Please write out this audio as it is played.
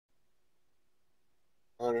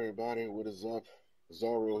All right, everybody, what is up?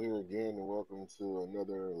 Zaro here again, and welcome to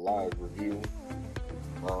another live review.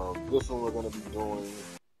 This one we're going to be doing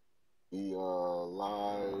the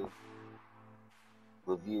live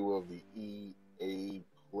review of the EA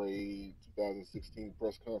Play 2016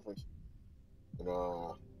 press conference. And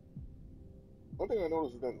one thing I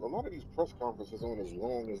noticed is that a lot of these press conferences aren't as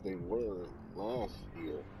long as they were last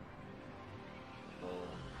year.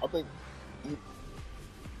 I think,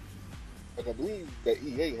 I believe that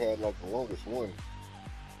EA had like the longest one.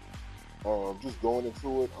 Just going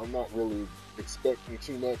into it, I'm not really expecting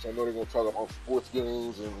too much. I know they're going to talk about sports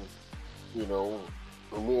games and, you know,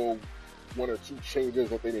 a little one or two changes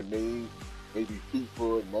that they made, maybe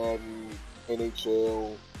FIFA, Madden,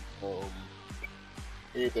 NHL,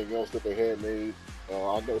 anything else that they had made.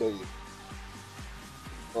 I know they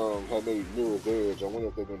had made Mirror's Edge. I wonder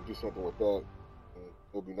if they're going to do something with that.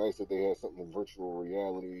 It would be nice if they had something with virtual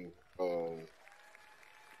reality.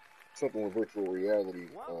 Something with virtual reality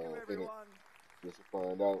in it. Just to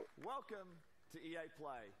find out. Welcome to EA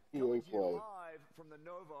Play. EA Play. Live from the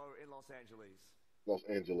Novo in Los Angeles. Los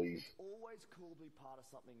Angeles. It's always cool to be part of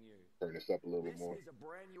something new. Turn this up a little bit more. This is a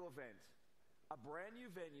brand new event, a brand new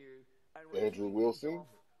venue, and Andrew Wilson,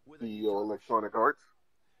 CEO Electronic Arts.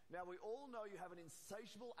 Now we all know you have an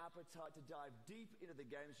insatiable appetite to dive deep into the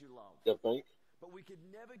games you love. Yeah, thanks. But we could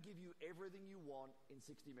never give you everything you want in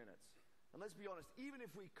 60 minutes. And let's be honest, even if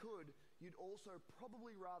we could, you'd also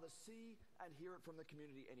probably rather see and hear it from the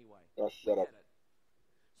community anyway. Oh, shut up.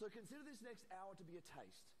 So consider this next hour to be a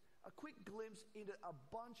taste, a quick glimpse into a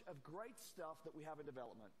bunch of great stuff that we have in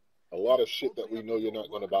development. A lot of shit that we know you're not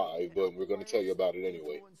going to buy, but we're going to tell you about it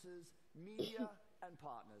anyway. Influencers, media, and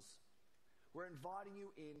partners. We're inviting you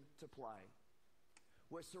in to play.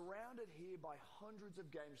 We're surrounded here by hundreds of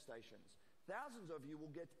game stations. Thousands of you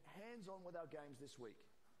will get hands-on with our games this week.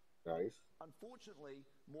 Nice. Unfortunately,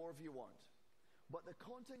 more of you won't. But the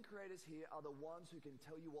content creators here are the ones who can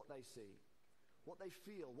tell you what they see, what they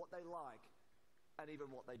feel, what they like, and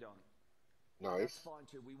even what they don't. Nice. That's fine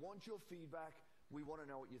too. We want your feedback. We want to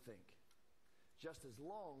know what you think. Just as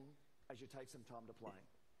long as you take some time to play.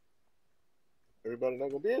 Everybody's not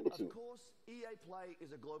going to be able to. Of course, EA Play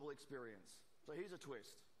is a global experience. So here's a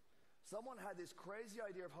twist. Someone had this crazy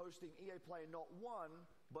idea of hosting EA Play in not one,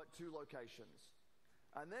 but two locations.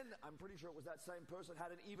 And then, I'm pretty sure it was that same person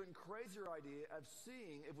had an even crazier idea of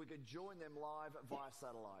seeing if we could join them live via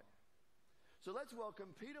satellite. So let's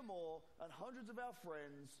welcome Peter Moore and hundreds of our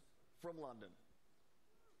friends from London.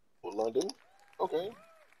 Well, London? Okay.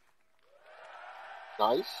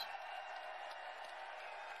 Nice.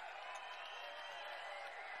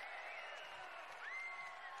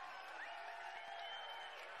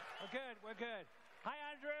 We're good. Hi,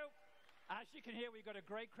 Andrew. As you can hear, we've got a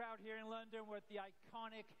great crowd here in London. We're at the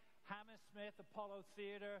iconic Hammersmith Apollo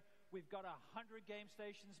Theatre. We've got 100 game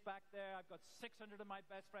stations back there. I've got 600 of my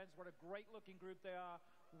best friends. What a great-looking group they are.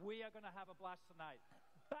 We are going to have a blast tonight.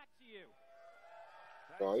 Back to you.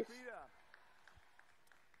 Thanks, Peter.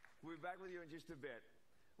 We'll be back with you in just a bit.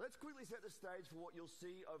 Let's quickly set the stage for what you'll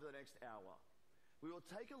see over the next hour. We will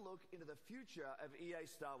take a look into the future of EA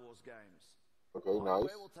Star Wars games. Okay, nice.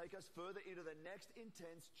 Where will take us further into the next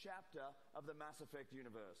intense chapter of the Mass Effect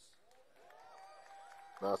universe.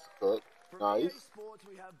 Mass Effect, From nice. EA Sports,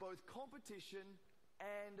 we have both competition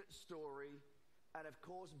and story. And of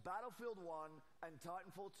course, Battlefield 1 and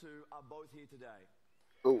Titanfall 2 are both here today.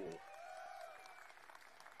 Ooh.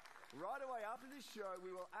 Right away after this show,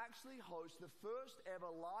 we will actually host the first ever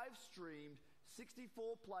live-streamed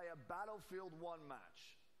 64-player Battlefield 1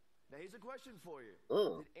 match. Now, here's a question for you.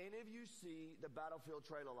 Did any of you see the Battlefield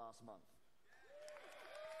trailer last month?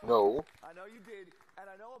 No. I know you did, and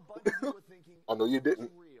I know a bunch of you were thinking, I know you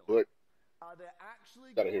didn't, real. but are there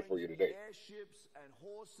actually got it going here for you to today. be airships and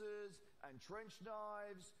horses and trench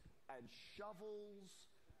knives and shovels?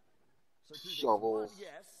 So two Shovels. things. One,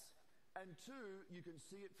 yes, and two, you can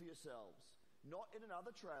see it for yourselves. Not in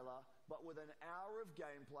another trailer, but with an hour of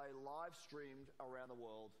gameplay live streamed around the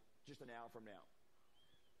world just an hour from now.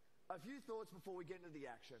 A few thoughts before we get into the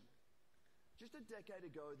action. Just a decade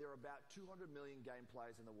ago, there were about 200 million game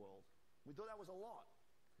players in the world. We thought that was a lot.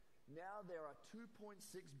 Now there are 2.6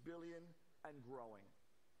 billion and growing.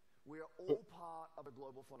 We are all part of a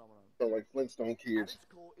global phenomenon. So like Flintstone At kids. its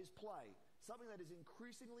core is play, something that is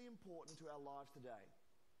increasingly important to our lives today.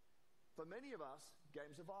 For many of us,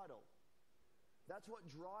 games are vital. That's what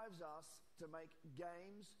drives us to make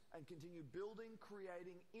games and continue building,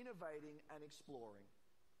 creating, innovating, and exploring.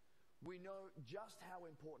 We know just how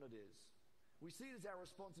important it is. We see it as our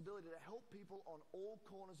responsibility to help people on all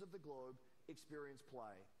corners of the globe experience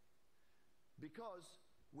play. Because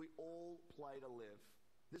we all play to live.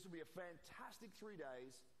 This will be a fantastic 3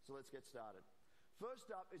 days, so let's get started.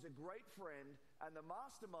 First up is a great friend and the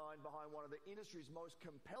mastermind behind one of the industry's most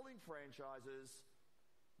compelling franchises,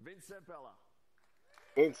 Vincent Bella.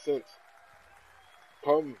 Vincent.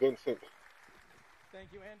 Come, Vincent.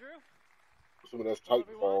 Thank you, Andrew. Assuming that's Hello,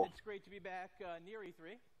 Titanfall. everyone. It's great to be back near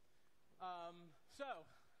E3.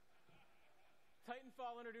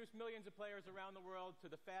 Titanfall introduced millions of players around the world to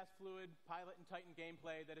the fast, fluid, pilot, and Titan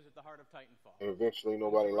gameplay that is at the heart of Titanfall. And eventually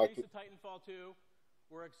nobody liked it. With the release of Titanfall 2,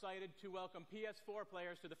 we're excited to welcome PS4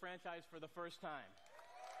 players to the franchise for the first time.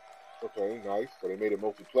 Okay, nice. So they made it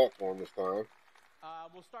multi-platform this time.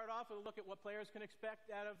 We'll start off with a look at what players can expect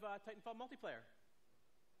out of Titanfall multiplayer.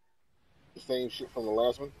 The same shit from the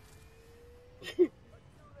last one.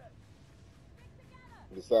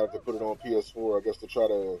 Decided to put it on PS4, I guess, to try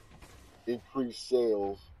to increase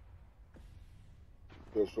sales.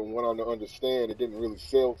 Because from what I understand, it didn't really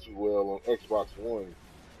sell too well on Xbox One.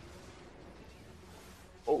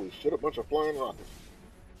 Holy shit, a bunch of flying rockets.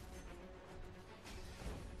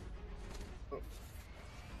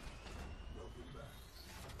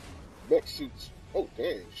 Mech suits. Oh,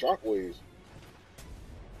 dang, shockwaves.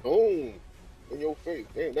 Boom. In your face.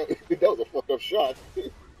 Damn, that was a fucked up shot.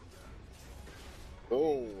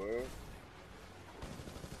 Boom, man.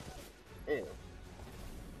 Damn.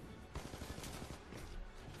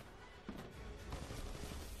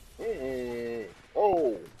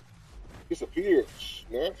 Oh. Disappeared.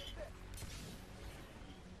 Snatch.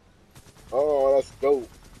 Oh, that's dope.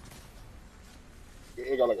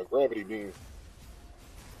 It got like a gravity beam.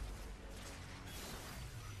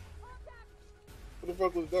 What the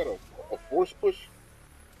fuck was that? A force push?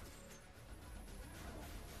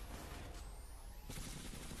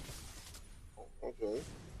 Okay.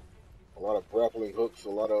 A lot of grappling hooks, a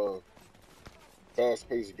lot of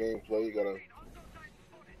fast-paced gameplay. You gotta...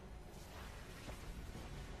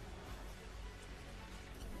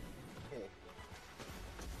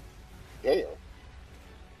 Damn.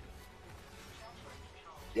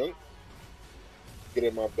 Young. Get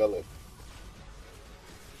in my belly.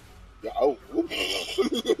 Yeah, oh.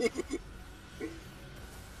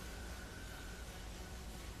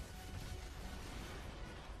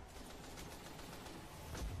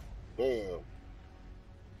 Damn.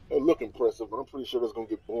 They look impressive, but I'm pretty sure that's going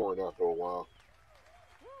to get boring after a while.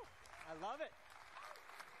 I love it.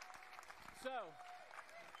 So,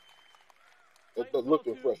 It does look Titanfall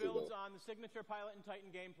 2 impressive, builds though. on the signature Pilot and Titan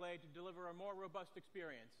gameplay to deliver a more robust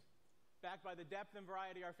experience, backed by the depth and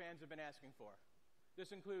variety our fans have been asking for.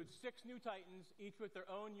 This includes 6 new Titans, each with their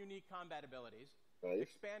own unique combat abilities, Nice.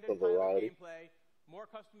 expanded The pilot variety. gameplay, more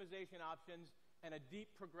customization options, and a deep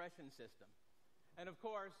progression system. And of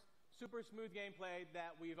course, super smooth gameplay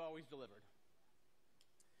that we've always delivered.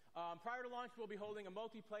 Prior to launch, we'll be holding a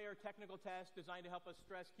multiplayer technical test designed to help us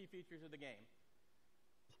stress key features of the game.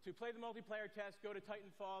 To play the multiplayer test, go to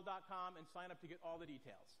Titanfall.com and sign up to get all the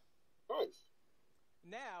details. Nice.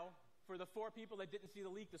 Now, for the 4 people that didn't see the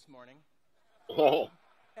leak this morning,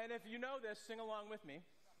 and if you know this, sing along with me.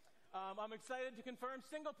 I'm excited to confirm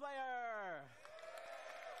single player.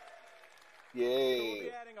 Yay. So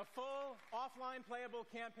we'll be adding a full offline playable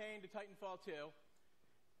campaign to Titanfall 2.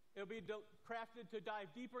 It'll be crafted to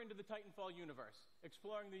dive deeper into the Titanfall universe,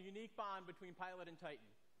 exploring the unique bond between Pilot and Titan,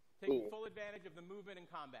 taking full advantage of the movement and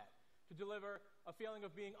combat to deliver a feeling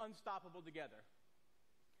of being unstoppable together.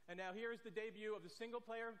 And now here is the debut of the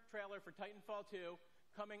single-player trailer for Titanfall 2,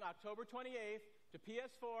 coming October 28th to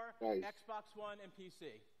PS4, Nice. Xbox One, and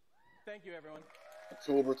PC. Thank you, everyone.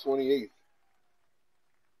 October 28th.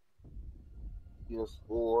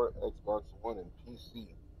 PS4, Xbox One, and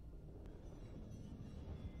PC.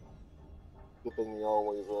 Good thing they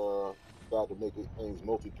always tried to make things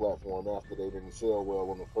multi-platform after they didn't sell well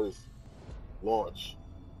on the first launch,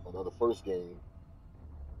 or the first game.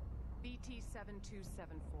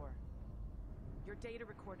 BT-7274. Your data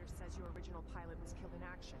recorder says your original pilot was killed in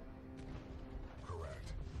action.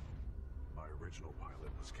 Correct. My original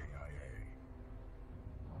pilot was KIA.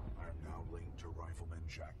 I'm now linked to Rifleman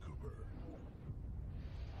Jack Cooper.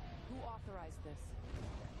 Who authorized this?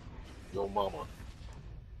 Yo mama.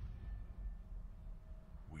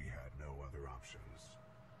 We had no other options.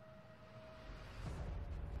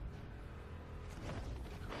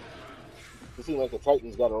 It seems like the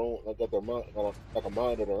Titans got their own, got their mind, like a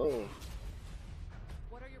mind of their own.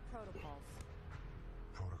 What are your protocols?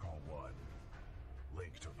 Protocol 1.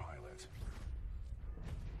 Link to pilot.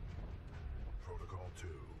 Protocol 2.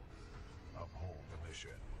 Uphold the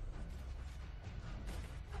mission.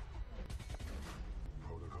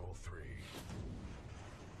 Protocol 3.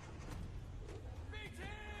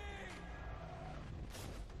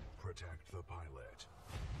 Protect the pilot.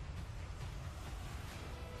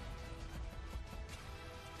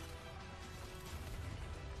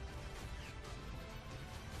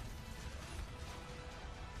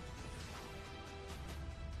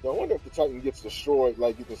 Now, I wonder if the Titan gets destroyed,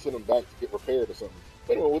 like you can send him back to get repaired or something.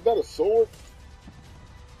 Wait a minute, was that a sword?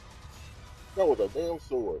 That was a damn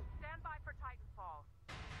sword. Stand by for Titanfall.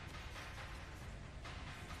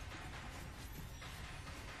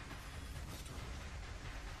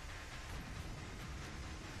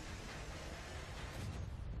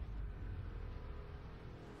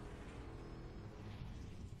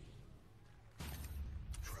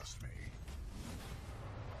 Trust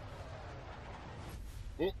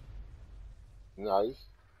me. Nice.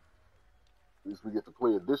 At least we get to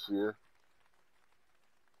play it this year.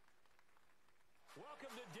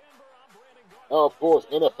 Oh, of course,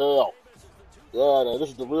 NFL. Yeah, now this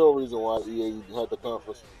is the real reason why EA had the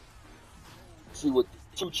conference. See what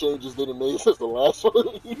 2 changes they done made since the last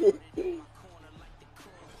one.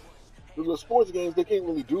 Because with sports games, they can't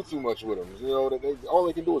really do too much with them. You know, all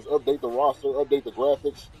they can do is update the roster, update the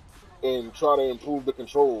graphics, and try to improve the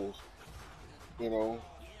controls. You know,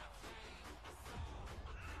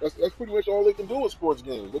 that's pretty much all they can do with sports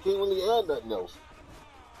games. They can't really add nothing else.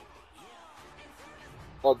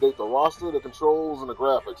 Update the roster, the controls, and the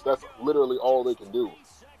graphics. That's literally all they can do.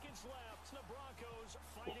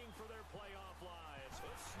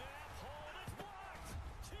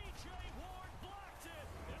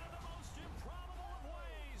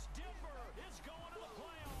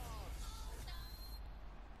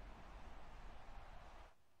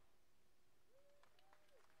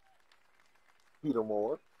 Peter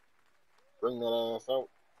Moore, bring that ass out.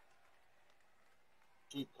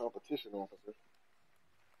 Chief Competition Officer.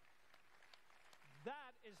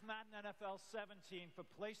 That is Madden NFL 17 for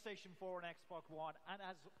PlayStation 4 and Xbox One, and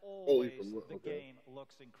as always, the game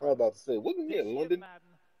looks incredible. I was about to say, wasn't he in London?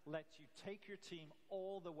 Madden lets you take your team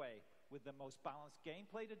all the way with the most balanced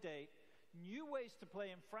gameplay to date, new ways to play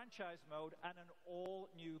in franchise mode, and an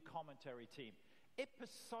all-new commentary team. It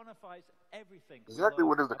personifies everything. Exactly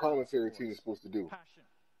what is the commentary team supposed to do? Passion.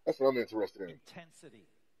 That's what I'm interested in. Intensity.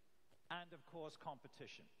 And, of course,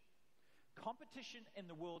 competition. Competition in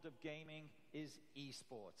the world of gaming is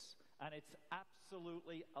esports, and it's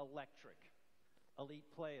absolutely electric.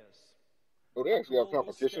 Elite players. Oh, they actually have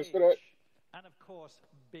competitions for that? And, of course,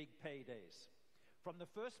 big paydays. From the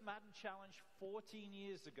first Madden Challenge 14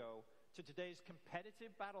 years ago to today's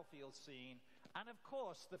competitive battlefield scene, and, of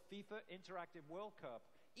course, the FIFA Interactive World Cup,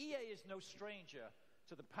 EA is no stranger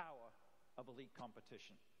to the power of elite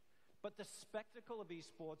competition. But the spectacle of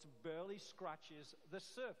esports barely scratches the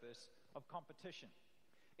surface of competition.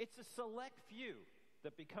 It's a select few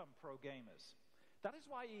that become pro gamers. That is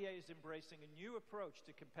why EA is embracing a new approach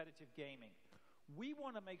to competitive gaming. We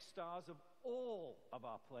want to make stars of all of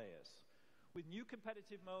our players. With new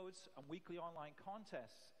competitive modes and weekly online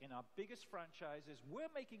contests in our biggest franchises,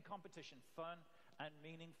 we're making competition fun and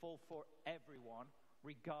meaningful for everyone,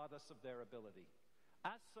 regardless of their ability.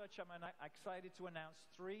 As such, I'm excited to announce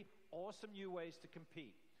 3 awesome new ways to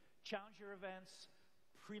compete: Challenger events,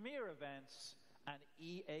 Premier events, and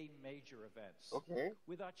EA Major events. Okay.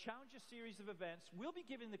 With our Challenger series of events, we'll be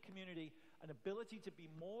giving the community an ability to be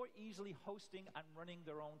more easily hosting and running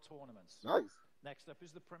their own tournaments. Nice. Next up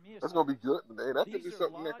is the Premier That's series. going to be good. Hey, that could be These are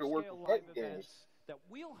something that could work for large-scale live fighting games. events that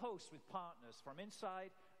we'll host with partners from inside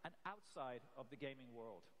and outside of the gaming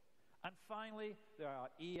world. And finally, there are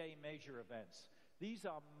EA Major events. These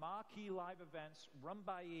are marquee live events run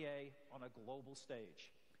by EA on a global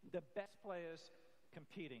stage. The best players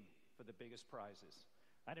competing for the biggest prizes.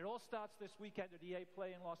 And it all starts this weekend at EA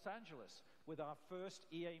Play in Los Angeles with our first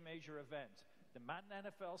EA Major event, the Madden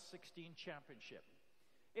NFL 16 Championship.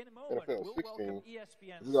 In a moment, we'll welcome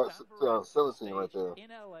ESPN's Stan 17 right there.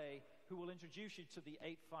 in LA, who will introduce you to the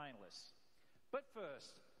 8 finalists. But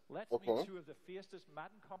first, let's meet 2 of the fiercest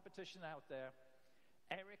Madden competition out there,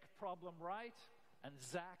 Eric Problem Wright and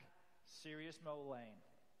Zach Serious Mo Lane.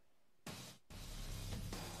 The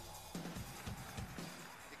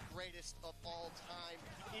greatest of all time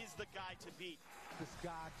is the guy to beat. This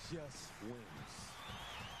guy just wins.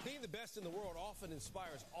 Being the best in the world often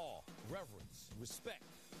inspires awe, reverence, respect.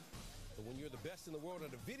 But when you're the best in the world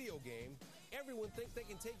at a video game, everyone thinks they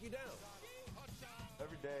can take you down.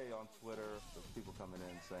 Every day on Twitter, there's people coming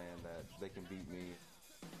in saying that they can beat me.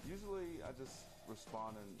 Usually, I just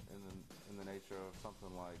respond in the nature of something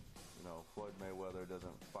like, Floyd Mayweather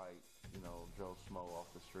doesn't fight, Joe Schmo off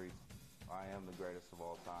the street. I am the greatest of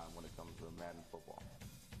all time when it comes to Madden football.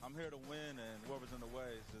 I'm here to win, and whoever's in the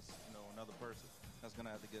way is just, another person that's going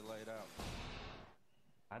to have to get laid out.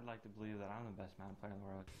 I'd like to believe that I'm the best Madden player in the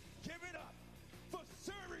world. Give it up for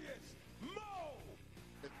Serious Mo!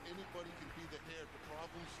 If anybody can be the heir to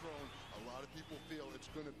problems thrown, a lot of people feel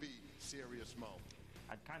it's going to be Serious Mo.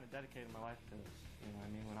 I'd kind of dedicated my life to this. You know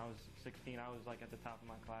what I mean? When I was 16, I was like at the top of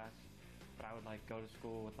my class, but I would like go to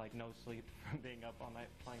school with like no sleep from being up all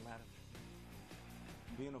night playing Madden.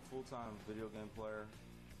 Being a full-time video game player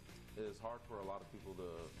is hard for a lot of people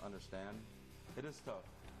to understand. It is tough.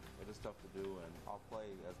 It is tough to do, and I'll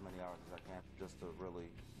play as many hours as I can just to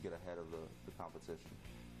really get ahead of the competition.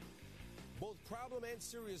 Both Problem and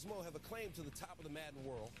Serious Mo have a claim to the top of the Madden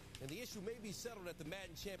world, and the issue may be settled at the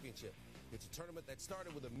Madden Championship. It's a tournament that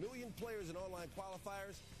started with 1 million players in online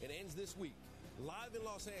qualifiers and ends this week, live in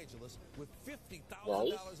Los Angeles, with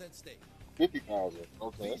 $50,000 at stake. 50,000.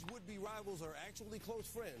 Okay. These would-be rivals are actually close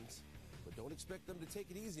friends, but don't expect them to take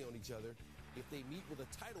it easy on each other if they meet with a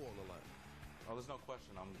title on the line. Oh, there's no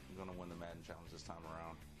question I'm going to win the Madden Challenge this time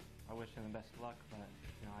around. I wish him the best of luck, but,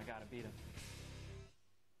 you know, I got to beat him.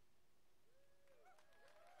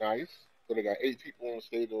 Nice. So they got 8 people on the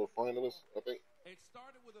stage of finalists, I think. It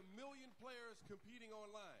started with 1 million players competing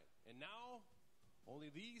online, and now only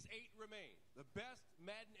these 8 remain. The best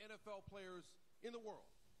Madden NFL players in the world.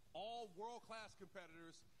 All world-class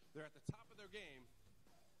competitors. They're at the top of their game,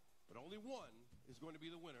 but only one is going to be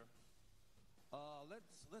the winner.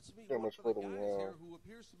 Let's meet one of the guys here who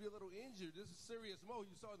appears to be a little injured. This is Serious Mo.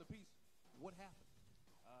 You saw in the piece. What happened?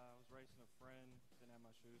 I was racing a friend, didn't have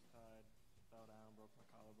my shoes tied, fell down, broke my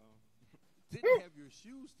collarbone. Didn't have your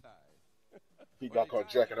shoes tied. He got caught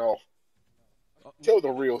jacking off. Tell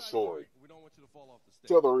the real story. We don't want you to fall off the stage.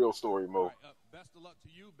 Tell the real story, Mo. All right, best of luck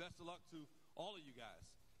to you. Best of luck to all of you guys.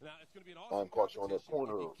 Now, it's going to be an awesome caught you on that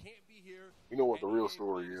corner. You can't be here. You know what the real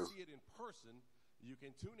story is. See it in person. You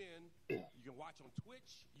can tune in. You can watch on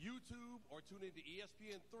Twitch, YouTube, or tune into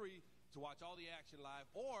ESPN3 to watch all the action live,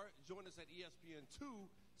 or join us at ESPN2,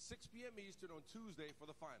 6 p.m. Eastern on Tuesday for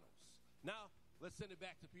the finals. Now, let's send it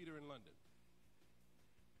back to Peter in London.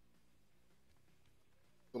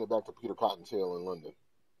 Send it back to Peter Cottontail in London.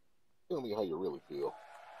 Tell me how you really feel.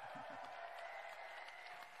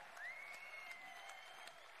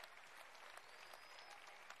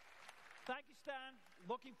 Thank you, Stan.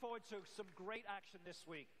 Looking forward to some great action this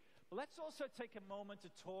week. But let's also take a moment to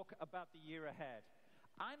talk about the year ahead.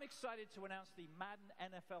 I'm excited to announce the Madden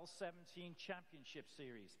NFL 17 Championship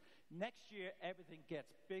Series. Next year, everything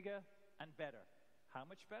gets bigger and better. How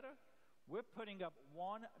much better? We're putting up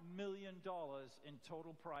 $1 million in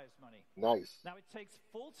total prize money. Nice. Now, it takes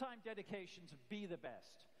full-time dedication to be the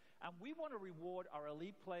best. And we want to reward our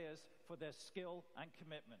elite players for their skill and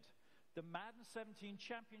commitment. The Madden 17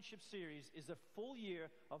 Championship Series is a full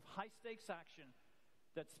year of high-stakes action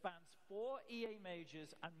that spans 4 EA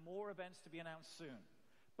majors and more events to be announced soon.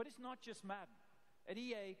 But it's not just Madden. At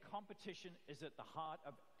EA, competition is at the heart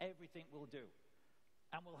of everything we'll do.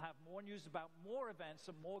 And we'll have more news about more events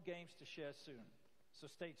and more games to share soon. So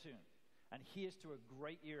stay tuned. And here's to a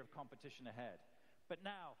great year of competition ahead. But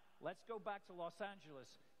now, let's go back to Los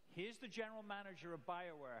Angeles. Here's the general manager of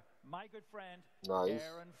BioWare, my good friend,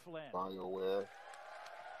 Aaron Flynn. BioWare.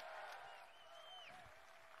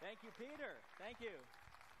 Thank you, Peter. Thank you.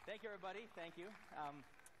 Thank you, everybody. Thank you.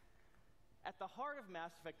 At the heart of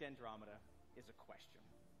Mass Effect Andromeda is a question.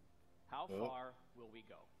 How far will we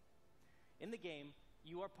go? In the game,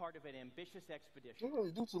 you are part of an ambitious expedition. They didn't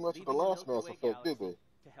really do too much with the last Mass Effect, did they?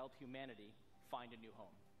 To help humanity find a new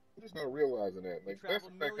home. I'm just not realizing that. Like, Mass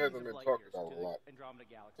Effect hasn't been talked about a lot. Andromeda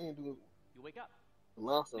Galaxy. You wake up. The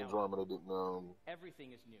last Andromeda didn't.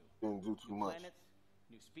 Everything is new. Didn't do too much. Planets,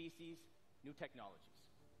 new species, new technologies.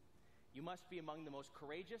 You must be among the most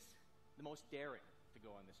courageous, the most daring to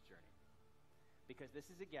go on this journey. Because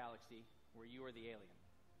this is a galaxy where you are the alien.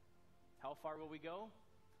 How far will we go?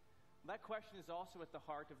 That question is also at the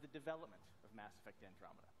heart of the development of Mass Effect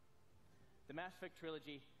Andromeda. The Mass Effect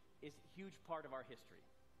trilogy is a huge part of our history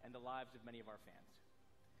and the lives of many of our fans.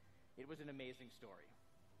 It was an amazing story,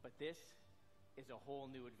 but this is a whole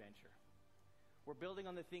new adventure. We're building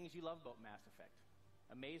on the things you love about Mass Effect,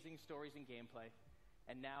 amazing stories and gameplay,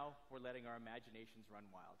 and now we're letting our imaginations run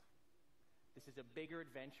wild. This is a bigger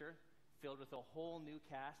adventure filled with a whole new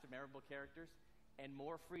cast of memorable characters and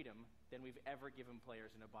more freedom than we've ever given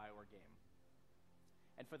players in a BioWare game.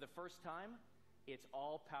 And for the first time, it's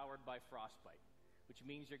all powered by Frostbite, which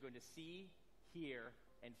means you're going to see, hear,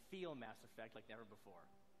 and feel Mass Effect like never before.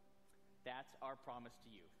 That's our promise to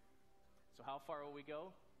you. So how far will we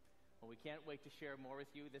go? Well, we can't wait to share more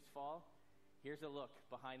with you this fall. Here's a look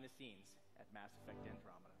behind the scenes at Mass Effect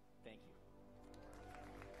Andromeda. Thank you.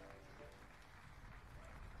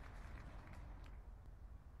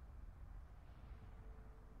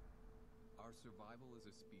 Our survival as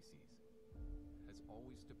a species has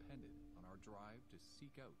always depended on our drive to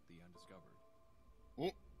seek out the undiscovered.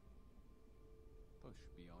 Push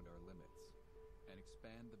beyond our limits and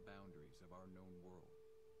expand the boundaries of our known world.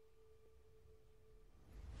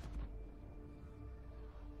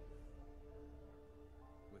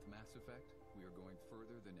 With Mass Effect, we are going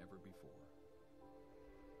further than ever before.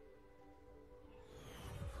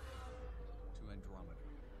 To Andromeda,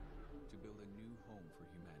 to build a new home for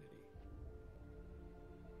humanity.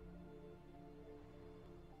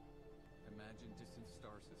 Imagine distant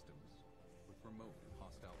star systems with remote and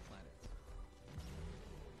hostile planets,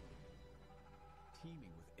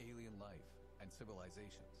 teeming with alien life and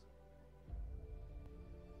civilizations.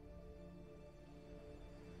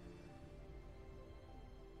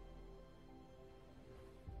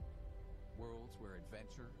 Worlds where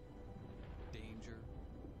adventure, danger,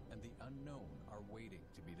 and the unknown are waiting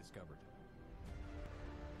to be discovered.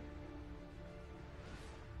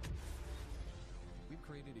 We've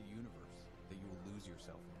created a universe that you will lose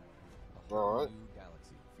yourself in. A whole new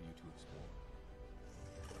galaxy for you to explore.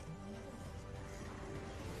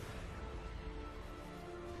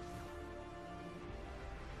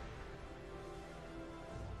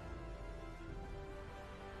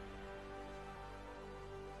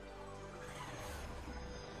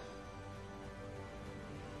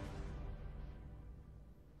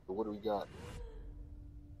 So what do we got?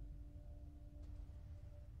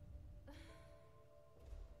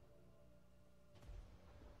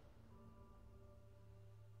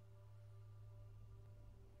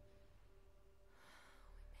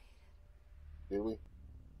 Did we?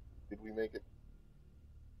 Did we make it?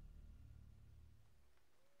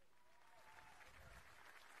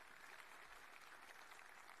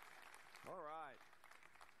 All right.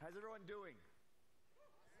 How's everyone doing?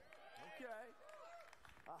 Okay.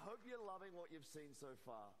 I hope you're loving what you've seen so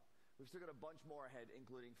far. We've still got a bunch more ahead,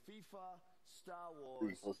 including FIFA, Star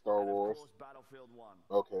Wars, Star and Wars. of course Battlefield 1.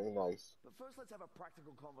 Okay, nice. But first, let's have a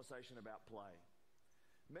practical conversation about play.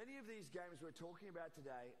 Many of these games we're talking about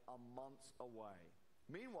today are months away.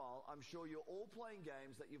 Meanwhile, I'm sure you're all playing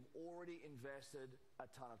games that you've already invested a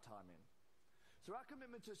ton of time in. So our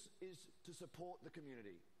commitment is to support the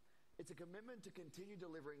community. It's a commitment to continue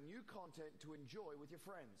delivering new content to enjoy with your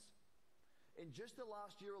friends. In just the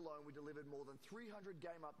last year alone, we delivered more than 300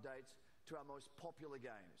 game updates to our most popular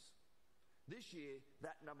games. This year,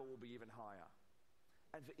 that number will be even higher.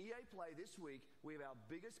 And for EA Play this week, we have our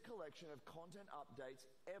biggest collection of content updates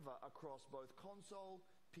ever across both console,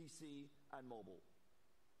 PC, and mobile.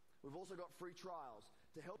 We've also got free trials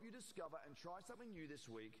to help you discover and try something new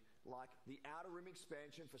this week, like the Outer Rim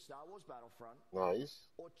expansion for Star Wars Battlefront.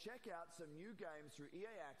 Nice. Or check out some new games through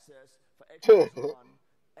EA Access for Xbox One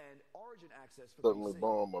and Origin Access for Suddenly PC.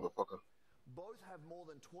 bomb, motherfucker. Both have more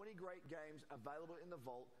than 20 great games available in the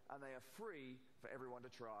vault, and they are free for everyone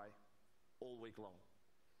to try all week long.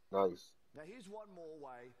 Nice. Now here's one more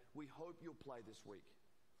way we hope you'll play this week.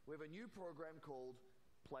 We have a new program called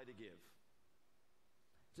Play to Give.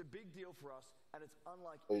 It's a big deal for us, and it's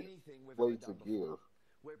unlike anything we've ever done before.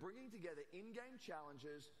 We're bringing together in-game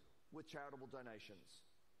challenges with charitable donations.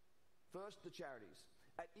 First, the charities.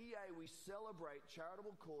 At EA, we celebrate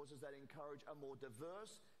charitable causes that encourage a more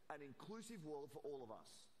diverse and inclusive world for all of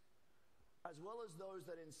us, as well as those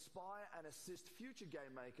that inspire and assist future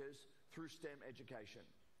game makers through STEM education.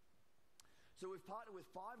 So we've partnered with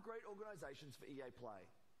 5 great organizations for EA Play.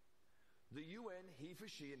 The UN He for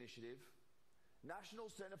She Initiative,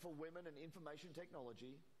 National Center for Women and Information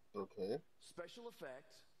Technology, Special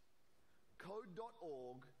Effect,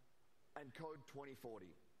 Code.org, and Code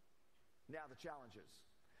 2040. Now the challenges.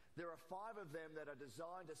 There are 5 of them that are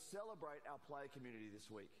designed to celebrate our player community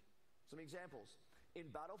this week. Some examples.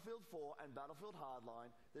 In Battlefield 4 and Battlefield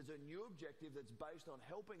Hardline, there's a new objective that's based on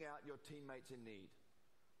helping out your teammates in need.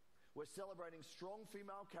 We're celebrating strong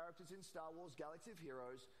female characters in Star Wars Galaxy of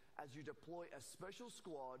Heroes as you deploy a special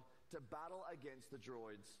squad to battle against the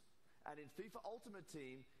droids. And in FIFA Ultimate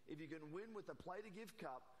Team, if you can win with the Play to Give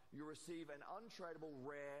Cup, you receive an untradeable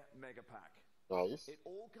rare mega pack. Nice. It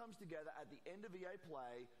all comes together at the end of EA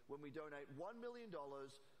Play when we donate $1 million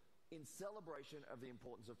in celebration of the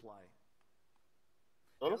importance of play.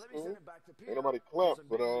 Now, let me send it back to Peter. Ain't nobody clapped, some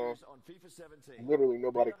but big news on FIFA 17. literally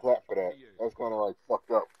nobody clapped for that. That's kind of like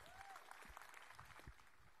fucked up.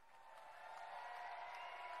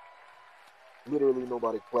 Literally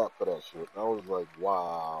nobody clapped for that shit. I was like,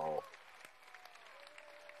 wow.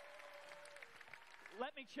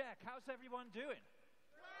 Let me check. How's everyone doing?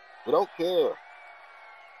 We don't care.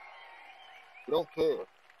 We don't care.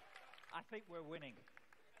 I think we're winning.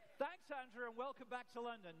 Thanks, Andrew, and welcome back to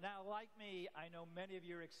London. Now, like me, I know many of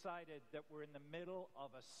you are excited that we're in the middle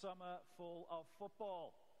of a summer full of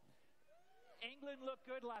football. England looked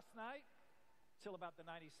good last night, till about the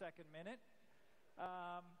 92nd minute.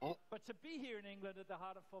 But to be here in England at the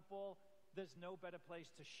heart of football, there's no better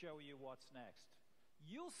place to show you what's next.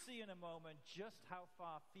 You'll see in a moment just how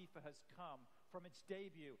far FIFA has come from its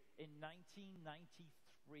debut in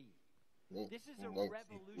 1993. This is a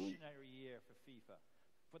revolutionary year for FIFA,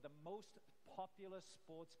 for the most popular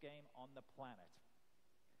sports game on the planet.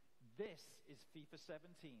 This is FIFA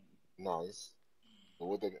 17. Nice. So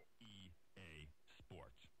what they got? EA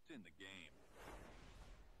Sports. It's in the game.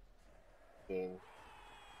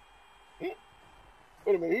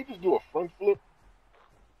 Wait a minute, he just do a front flip?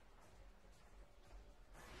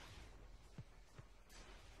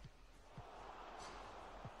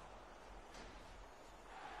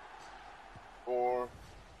 Four,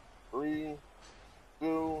 3,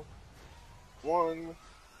 2, 1.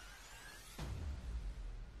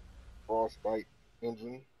 Frostbite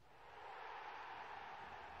engine.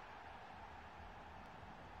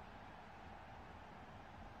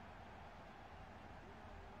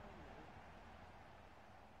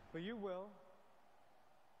 But you will.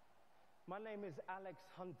 My name is Alex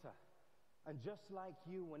Hunter. And just like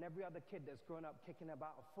you and every other kid that's grown up kicking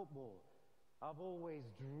about a football, I've always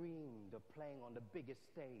dreamed of playing on the biggest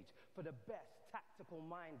stage for the best tactical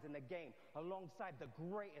minds in the game, alongside the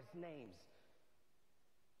greatest names.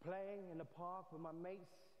 Playing in the park with my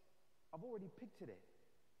mates, I've already pictured it.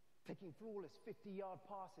 Taking flawless 50-yard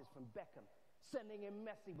passes from Beckham, sending in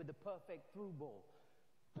Messi with the perfect through ball,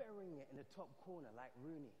 burying it in the top corner like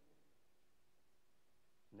Rooney.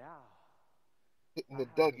 Now, hitting the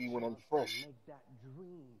Dougie when I'm fresh. Make that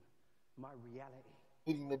dream my reality.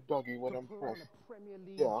 Hitting the Dougie when I'm fresh. On a Premier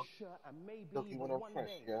League shirt and maybe Dougie even when I'm one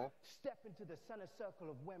fresh, day step into the center circle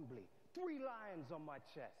of Wembley. 3 lions on my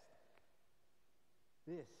chest.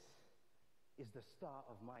 This is the start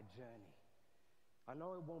of my journey. I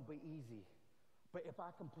know it won't be easy, but if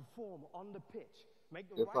I can perform on the pitch, make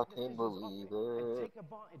the right decisions and take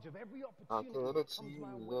advantage of every opportunity that comes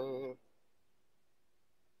my way.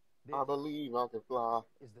 I believe I can fly.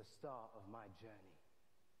 Is the start of my journey.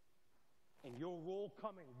 And you're all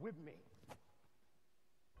coming with me.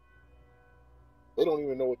 They don't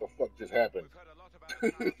even know what the fuck just happened. We've heard a lot about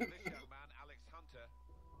the talent of this young man, Alex Hunter.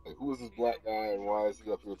 Like, who is this black guy and why is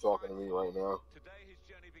he up here talking to me right now? Today his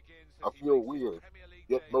journey begins I feel weird,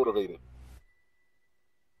 yet motivated.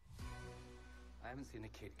 I haven't seen a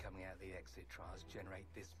kid coming out of the exit trials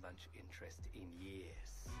generate this much interest in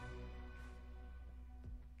years.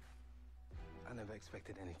 I never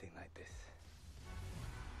expected anything like this.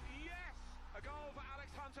 Yes! A goal for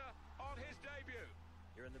Alex Hunter on his debut.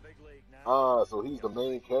 You're in the big league now. Ah, so he's the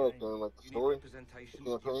main character in like the story? The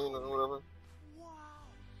campaign or whatever?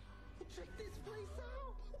 Wow! Check this place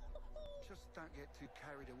out! Just don't get too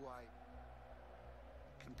carried away.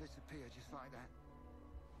 Can disappear just like that.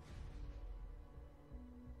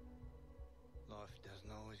 Life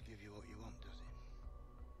doesn't always give you what you want, does it?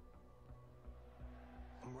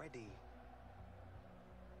 I'm ready.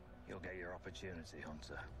 You'll get your opportunity,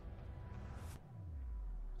 Hunter.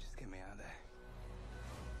 Just get me out there.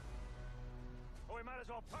 Oh, we might as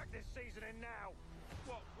well pack this season in now.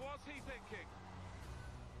 What was he thinking?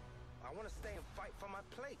 I want to stay and fight for my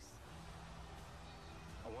place.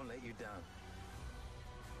 I won't let you down.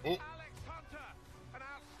 Alex Hunter, an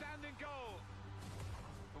outstanding goal.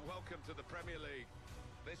 Welcome to the Premier League.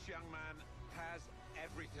 This young man has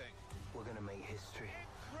everything. We're going to make history.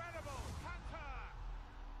 Incredible, Hunter!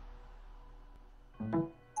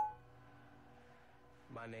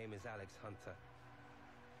 My name is Alex Hunter.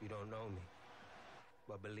 You don't know me,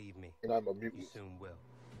 but believe me, and I'm a mutant. You soon will.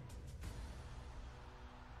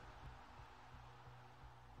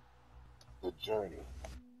 The journey.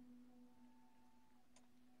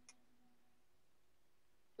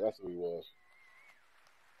 That's who he was.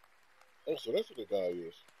 Oh, so that's what the guy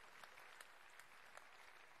is.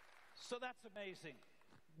 So that's amazing.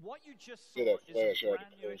 What you just saw Yeah, is a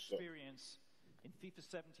brand new experience in FIFA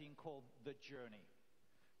 17 called The Journey.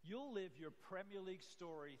 You'll live your Premier League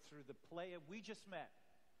story through the player we just met,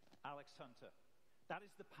 Alex Hunter. That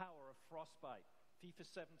is the power of Frostbite, FIFA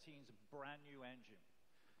 17's brand new engine.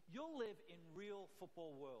 You'll live in real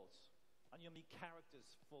football worlds, and you'll meet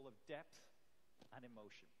characters full of depth and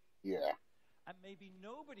emotion. Yeah. And maybe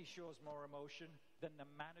nobody shows more emotion than the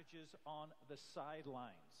managers on the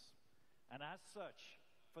sidelines. And as such,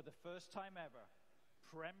 for the first time ever,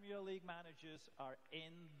 Premier League managers are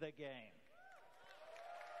in the game.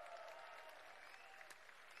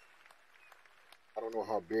 I don't know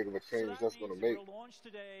how big of a change that's going to make. If we launch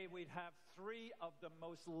today, we'd have 3 of the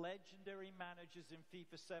most legendary managers in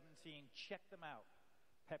FIFA 17. Check them out.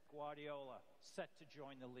 Pep Guardiola, set to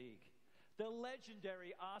join the league. The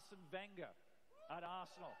legendary Arsene Wenger at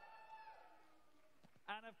Arsenal.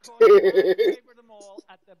 And of course, my favorite of them all,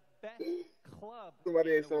 at the best club.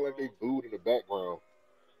 Somebody ain't sound like they booed in the background.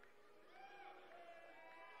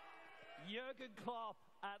 Jurgen Klopp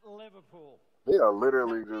at Liverpool. They are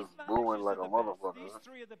literally Now, just booing like a motherfucker. These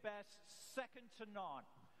three are the best, second to none.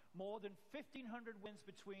 More than 1,500 wins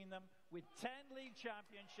between them, with 10 league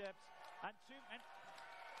championships and two.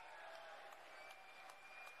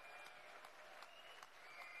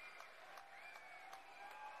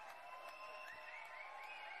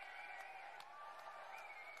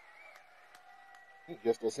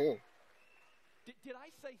 Guess that's him. Did I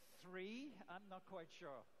say three? I'm not quite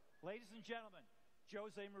sure. Ladies and gentlemen,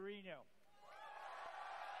 Jose Mourinho.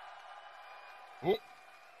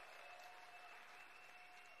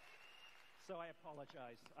 So I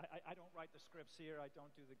apologize. I don't write the scripts here. I don't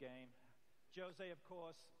do the game. Jose, of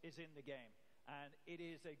course, is in the game. And it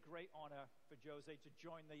is a great honor for Jose to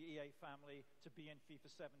join the EA family, to be in FIFA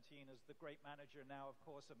 17 as the great manager now, of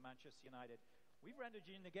course, of Manchester United. We've rendered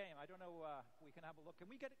you in the game. I don't know. We can have a look. Can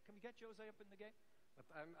we get Jose up in the game? But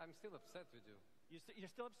I'm still upset with you. You're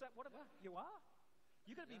still upset? What about you are?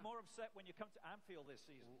 You're going to be more upset when you come to Anfield this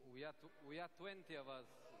season. We are 20 of us.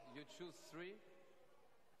 You choose 3.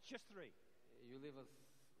 Just 3. You leave us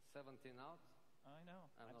 17 out. I know.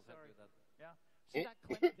 I'm not sorry. happy with that. Yeah. See that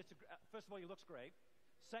clip? First of all, he looks great.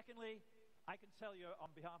 Secondly, I can tell you on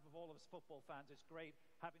behalf of all of us football fans, it's great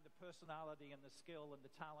having the personality and the skill and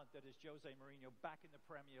the talent that is Jose Mourinho back in the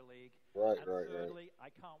Premier League. Right, and right, thirdly, I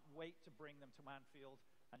can't wait to bring them to Anfield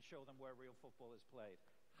and show them where real football is played.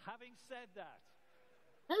 Having said that,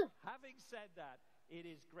 it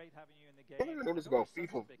is great having you in the game. I never noticed about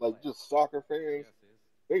FIFA, like just soccer fans.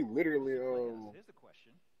 They literally, Here's the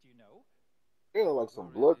question. Do you know? They're like some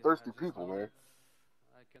bloodthirsty people, man.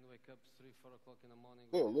 I can wake up 3, 4 o'clock in the morning.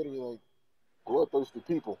 They're literally like bloodthirsty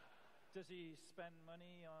people. Does he spend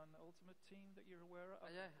money on Ultimate Team that you're aware of?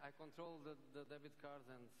 Yeah, I control the debit cards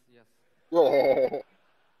and yes.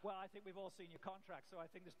 Well, I think we've all seen your contract, so I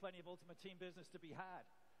think there's plenty of Ultimate Team business to be had.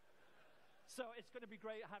 So it's going to be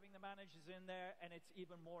great having the managers in there, and it's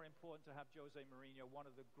even more important to have Jose Mourinho, one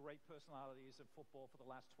of the great personalities of football for the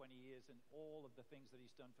last 20 years, and all of the things that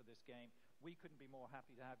he's done for this game. We couldn't be more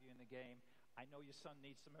happy to have you in the game. I know your son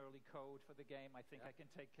needs some early code for the game. I think I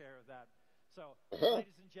can take care of that. So,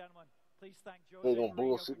 ladies and gentlemen, please thank Jose They gonna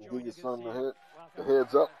Mourinho bullshit for and give joining your son us the here.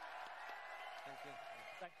 heads up. Thank you.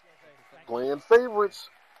 Thanks, Jose. Thank Playing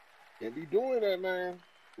favorites. Can't be doing that, man.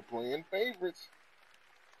 You're playing favorites.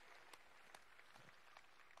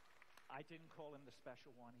 I didn't call him the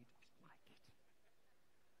special one. He doesn't like it.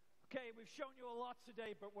 Okay, we've shown you a lot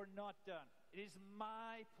today, but we're not done. It is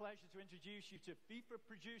my pleasure to introduce you to FIFA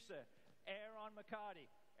producer, Aaron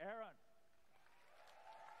McCarty. Aaron.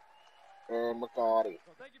 McCarty.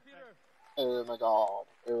 Well, thank you, Peter. Aaron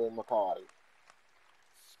McCarty.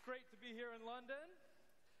 It's great to be here in London.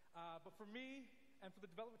 But for me and for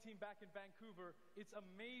the development team back in Vancouver, it's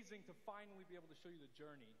amazing to finally be able to show you the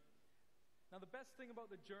journey. Now, the best thing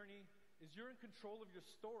about the journey is you're in control of your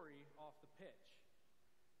story off the pitch.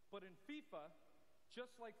 But in FIFA,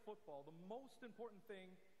 just like football, the most important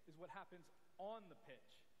thing is what happens on the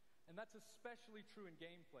pitch. And that's especially true in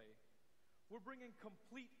gameplay. We're bringing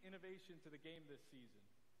complete innovation to the game this season.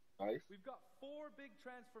 Nice. We've got 4 big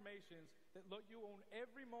transformations that let you own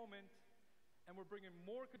every moment, and we're bringing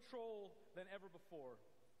more control than ever before.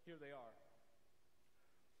 Here they are.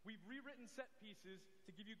 We've rewritten set pieces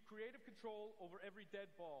to give you creative control over every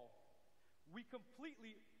dead ball. We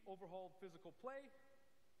completely overhauled physical play.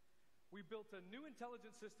 We built a new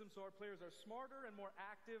intelligence system so our players are smarter and more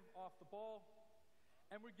active off the ball.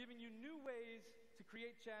 And we're giving you new ways to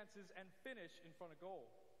create chances and finish in front of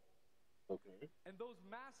goal. Okay. And those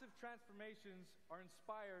massive transformations are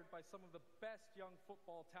inspired by some of the best young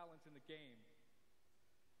football talent in the game.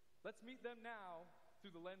 Let's meet them now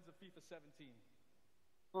through the lens of FIFA 17.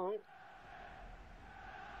 All right.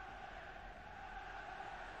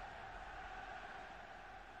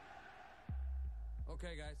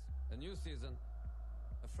 Okay, guys, a new season,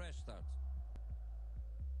 a fresh start.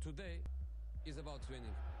 Today is about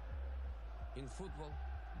winning. In football,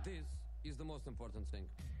 this is the most important thing.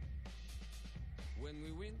 When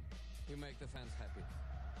we win, we make the fans happy.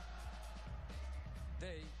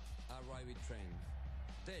 They are why we train.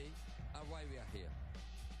 They are why we are here.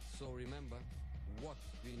 So remember what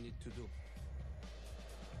we need to do.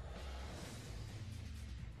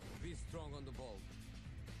 Be strong on the ball.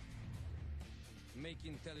 Make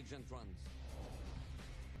intelligent runs.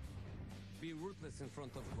 Be ruthless in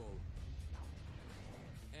front of goal.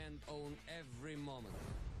 And own every moment.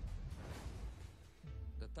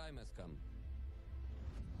 The time has come.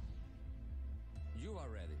 You are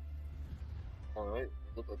ready. All right.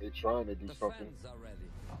 Look like they're trying to do The something. fans are ready.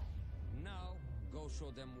 Now, go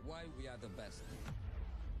show them why we are the best.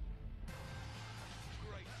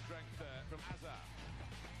 Great strength there from Azar.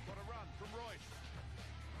 What a run from Royce.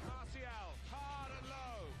 Martial, hard and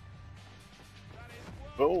low. That is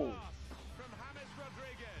world class from James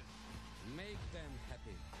Rodriguez. Make them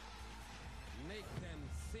happy. Make them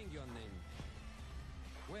sing your name.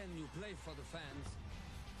 When you play for the fans,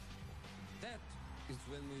 that is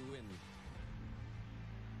when we win.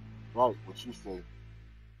 Right, what you say.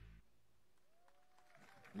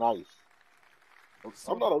 Nice.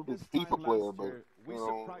 I'm not a big FIFA player, but we you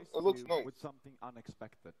know, surprised it looks you nice. with something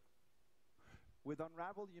unexpected. With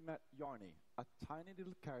Unravel, you met Yarny, a tiny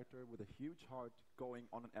little character with a huge heart going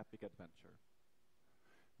on an epic adventure.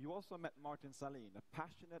 You also met Martin Salin, a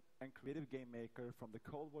passionate and creative game maker from the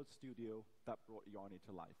Cold War studio that brought Yarny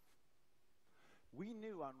to life. We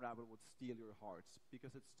knew Unravel would steal your hearts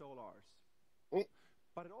because it stole ours.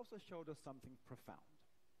 But it also showed us something profound.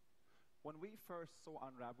 When we first saw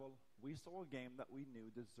Unravel, we saw a game that we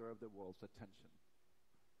knew deserved the world's attention.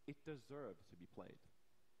 It deserved to be played.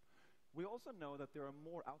 We also know that there are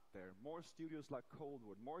more out there, more studios like Cold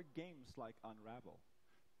War, more games like Unravel.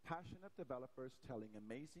 Passionate developers telling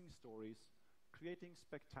amazing stories, creating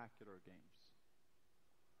spectacular games.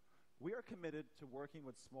 We are committed to working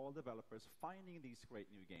with small developers, finding these great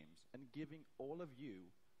new games, and giving all of you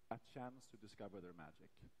a chance to discover their magic.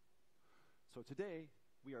 So today,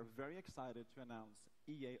 we are very excited to announce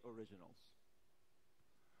EA Originals.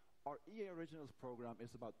 Our EA Originals program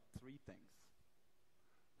is about three things.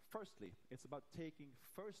 Firstly, it's about taking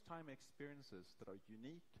first-time experiences that are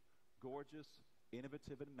unique, gorgeous,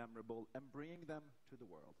 innovative, and memorable, and bringing them to the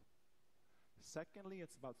world. Secondly,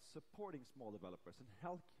 it's about supporting small developers and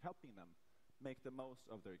helping them make the most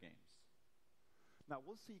of their games. Now,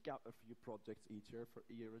 we'll seek out a few projects each year for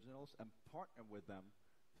EA Originals and partner with them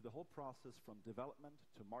through the whole process from development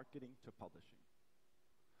to marketing to publishing.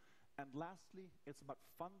 And lastly, it's about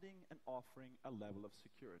funding and offering a level of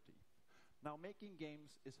security. Now, making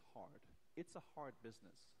games is hard. It's a hard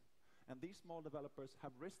business. And these small developers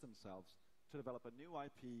have risked themselves to develop a new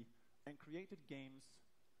IP and created games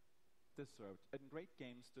great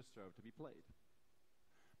games deserve to be played.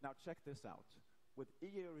 Now, check this out. With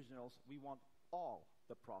EA Originals, we want all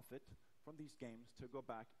the profit from these games to go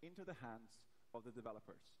back into the hands of the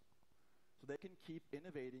developers so they can keep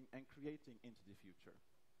innovating and creating into the future.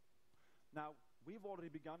 Now, we've already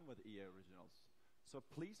begun with EA Originals, so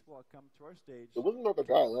please welcome to our stage. It wasn't that the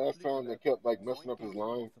guy last time that kept like messing up his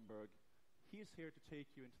line. He is here to take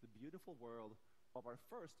you into the beautiful world of our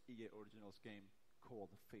first EA Originals game called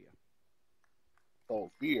Fear.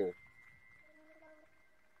 Oh, Fear.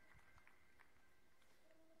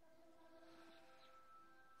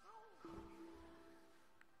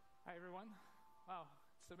 Hi, everyone. Wow,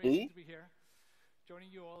 it's amazing to be here, joining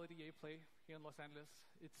you all at EA Play here in Los Angeles.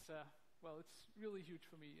 It's, it's really huge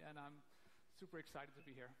for me, and I'm super excited to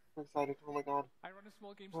be here. Excited, oh my god. I run a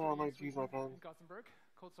small game Oh, my studio geez, in Gothenburg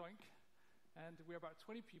called Zoink, and we're about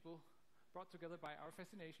 20 people brought together by our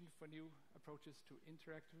fascination for new approaches to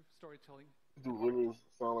interactive storytelling. Dude literally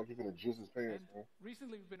sound like he's gonna jizz his pants, man.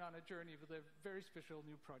 Recently, we've been on a journey with a very special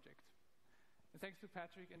new project. And thanks to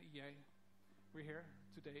Patrick and EA, we're here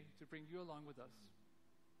today to bring you along with us.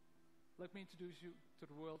 Let me introduce you to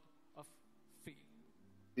the world of Fe.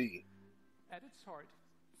 Fe. At its heart,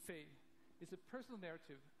 Fe is a personal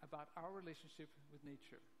narrative about our relationship with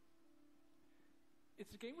nature.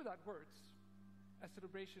 It's a game without words, a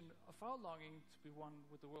celebration of our longing to be one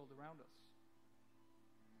with the world around us.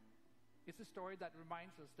 It's a story that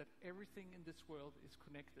reminds us that everything in this world is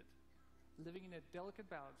connected, living in a delicate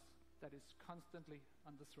balance that is constantly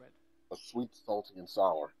under threat. A sweet, salty, and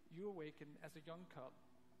sour. You awaken as a young cub,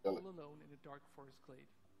 Really? all alone in a dark forest glade,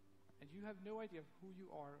 and you have no idea who you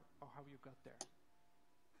are or how you got there.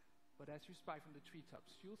 But as you spy from the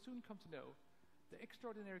treetops, you'll soon come to know the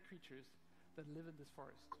extraordinary creatures that live in this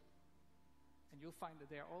forest. And you'll find that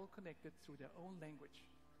they are all connected through their own language,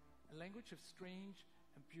 a language of strange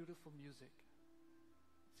and beautiful music.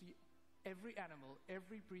 See, every animal,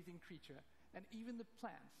 every breathing creature, and even the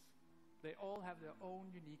plants, they all have their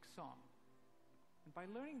own unique song. And by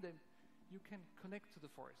learning them, you can connect to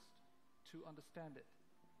the forest, to understand it,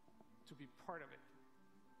 to be part of it.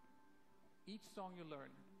 Each song you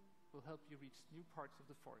learn will help you reach new parts of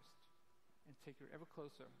the forest and take you ever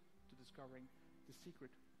closer to discovering the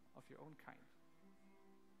secret of your own kind.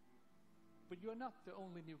 But you are not the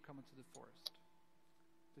only newcomer to the forest.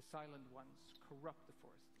 The silent ones corrupt the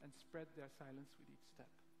forest and spread their silence with each step.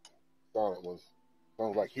 Silent ones.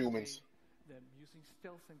 Sounds like humans. Them using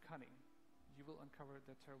stealth and cunning, you will uncover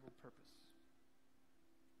their terrible purpose.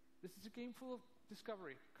 This is a game full of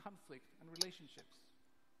discovery, conflict, and relationships.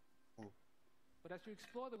 But as you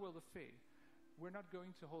explore the world of Fae, we're not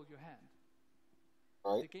going to hold your hand.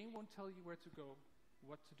 Right. The game won't tell you where to go,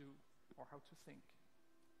 what to do, or how to think.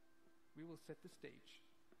 We will set the stage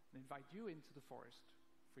and invite you into the forest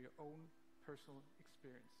for your own personal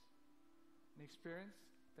experience. An experience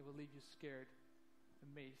that will leave you scared,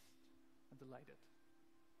 amazed, and delighted.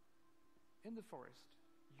 In the forest,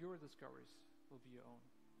 your discoveries will be your own.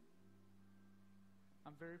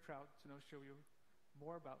 I'm very proud to now show you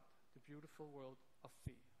more about the beautiful world of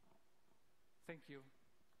Fae. Thank you.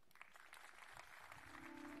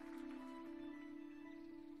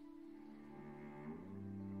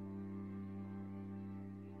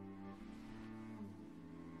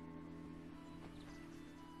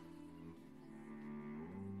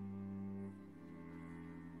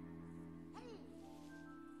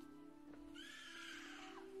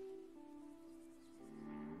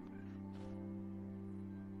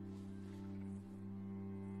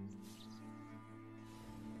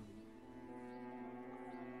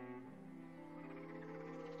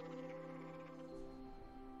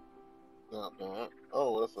 Not bad.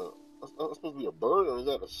 Oh, that's supposed to be a bird, or is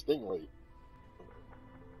that a stingray?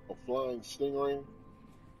 A flying stingray?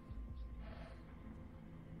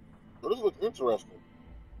 Oh, this looks interesting.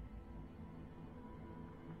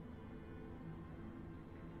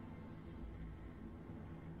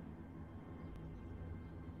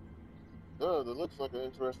 Yeah, it looks like an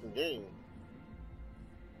interesting game.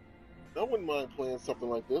 I wouldn't mind playing something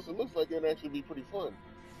like this. It looks like it'd actually be pretty fun.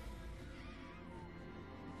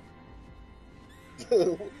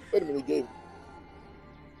 Wait a minute, it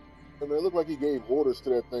looked like he gave orders to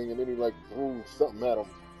that thing and then he like threw something at him.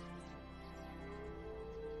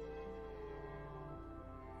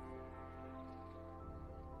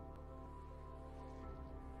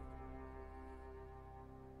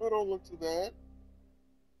 That don't look too bad.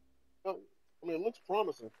 I mean, it looks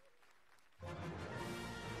promising.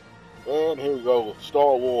 And here we go,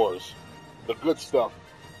 Star Wars. The good stuff.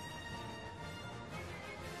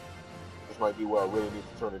 This might be where I really need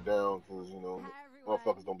to turn it down because, you know,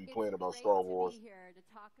 motherfuckers don't be playing about Star Wars. It's great to be here to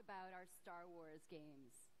talk about our Star Wars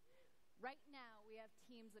games. Right now, we have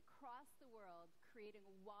teams across the world creating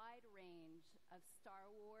a wide range of Star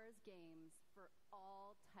Wars games for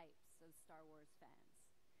all types of Star Wars fans.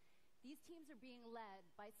 These teams are being led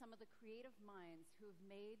by some of the creative minds who have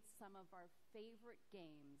made some of our favorite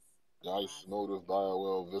games. Nice, Motive,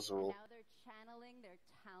 BioWare, Visceral. And now they're channeling their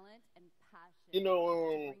talent and passion You know,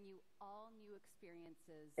 to bring you all new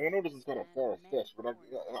experiences. I know this is kind of far-fetched, but I'm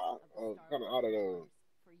kind of out of the...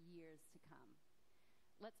 For years to come.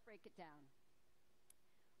 Let's break it down.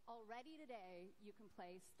 Already today, you can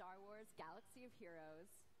play Star Wars Galaxy of Heroes,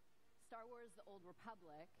 Star Wars The Old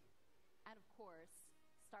Republic, and of course,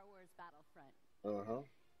 Star Wars Battlefront.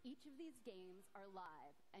 Each of these games are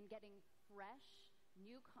live and getting fresh,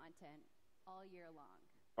 new content all year long.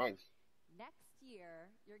 Nice. Next year,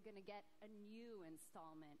 you're going to get a new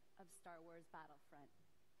installment of Star Wars Battlefront.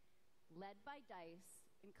 Led by DICE,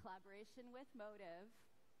 in collaboration with Motive,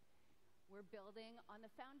 we're building on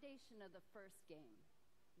the foundation of the first game.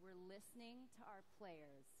 We're listening to our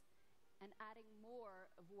players and adding more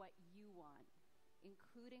of what you want,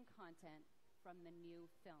 including content from the new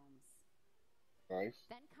films. Nice.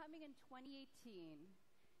 Then coming in 2018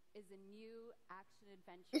 is a new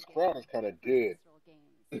action-adventure This game. crowd is kind of dead.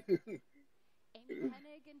 Amy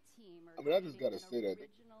Hennig and team are I just gotta say that.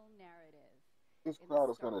 original narrative. This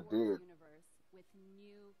crowd is kind of dead. Universe with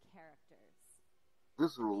new characters.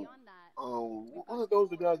 Visceral. Beyond that, Wasn't those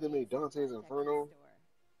the guys that made Dante's Inferno?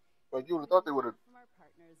 Like, you would have thought they would have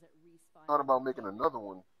thought about making another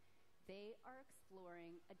one. They are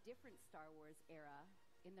exploring a different Star Wars era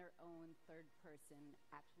in their own third-person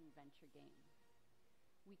action-adventure game.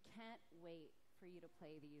 We can't wait for you to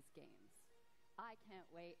play these games. I can't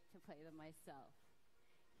wait to play them myself.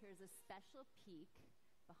 Here's a special peek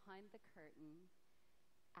behind the curtain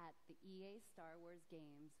at the EA Star Wars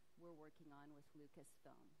games we're working on with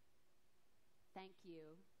Lucasfilm. Thank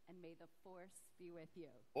you, and may the Force be with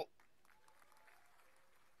you.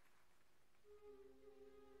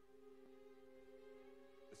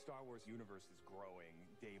 The Star Wars universe is growing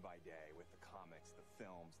day by day with the comics, the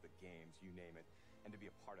films, the games, you name it. And to be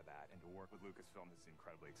a part of that and to work with Lucasfilm is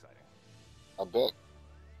incredibly exciting. I bet.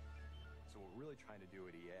 So what we're really trying to do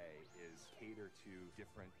at EA is cater to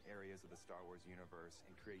different areas of the Star Wars universe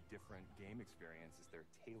and create different game experiences that are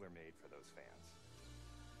tailor-made for those fans.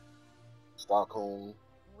 Stockholm,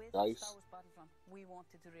 with DICE. Star Wars Battlefront, we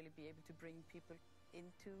wanted to really be able to bring people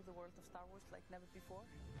into the world of Star Wars like never before.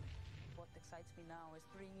 what excites me now is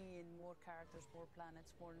bringing in more characters, more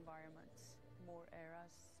planets, more environments, more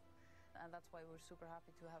eras. And that's why we're super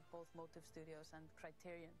happy to have both Motive Studios and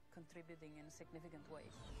Criterion contributing in significant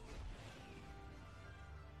ways.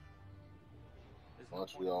 There's no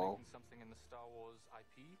point in making something in the Star Wars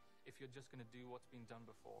IP if you're just going to do what's been done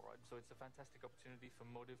before, right? So it's a fantastic opportunity for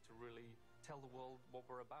Motive to really tell the world what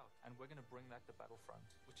we're about. And we're going to bring that to Battlefront,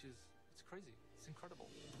 which is, it's crazy. It's incredible.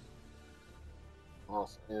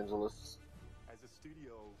 Los Angeles. As a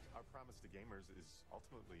studio, our promise to gamers is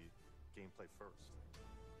ultimately gameplay first.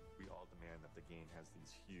 We all demand that the game has these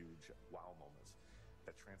huge wow moments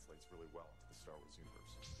that translates really well to the Star Wars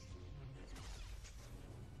universe.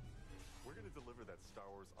 We're going to deliver that Star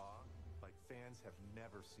Wars awe like fans have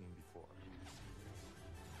never seen before.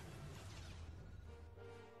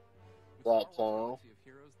 With Star Wars Galaxy of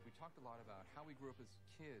Heroes, we talked a lot about how we grew up as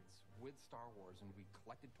kids with Star Wars, and we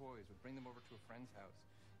collected toys, we'd bring them over to a friend's house,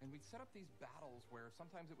 and we'd set up these battles where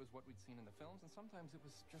sometimes it was what we'd seen in the films, and sometimes it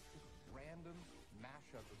was just this random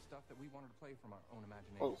mashup of stuff that we wanted to play from our own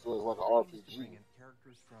imagination. Oh, so it's like an RPG. Bring in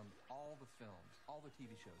characters from all the films, all the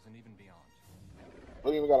TV shows, and even beyond.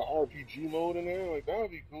 They even got an RPG mode in there? Like, that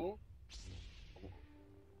would be cool.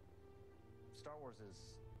 Star Wars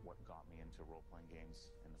is what got me into role-playing games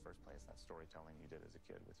in the first place. That storytelling you did as a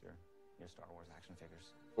kid with your Star Wars action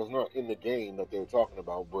figures. Well, it's not in the game that they're talking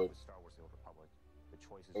about, but Star Wars: The Old Republic, the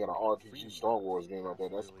choices. they got an RPG Star Wars game out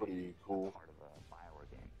there. That's pretty cool. Part of a BioWare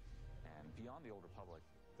game, and beyond the Old Republic,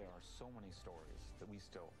 there are so many stories that we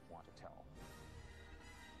still want to tell.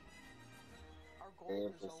 Our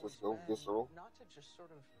goal has always been not to just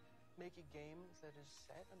sort of make a game that is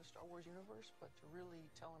set in the Star Wars universe, but to really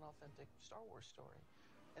tell an authentic Star Wars story.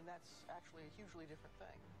 And that's actually a hugely different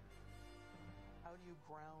thing. How do you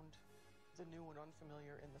ground the new and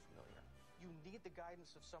unfamiliar in the familiar? You need the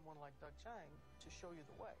guidance of someone like Doug Chiang to show you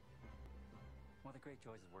the way. One of the great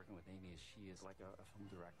joys of working with Amy is she is like a film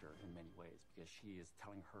director in many ways, because she is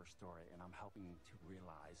telling her story and I'm helping to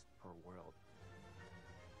realize her world.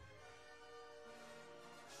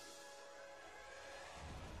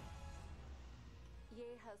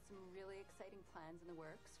 EA has some really exciting plans in the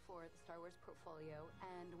works for the Star Wars portfolio,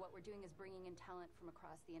 and what we're doing is bringing in talent from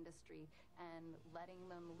across the industry and letting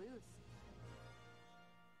them loose.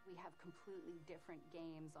 We have completely different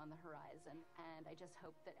games on the horizon, and I just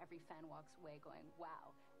hope that every fan walks away going,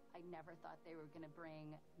 wow, I never thought they were going to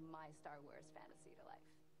bring my Star Wars fantasy to life.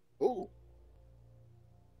 Ooh.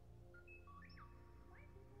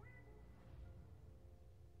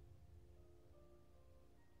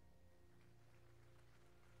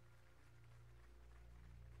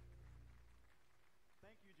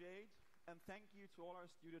 Jade, and thank you to all our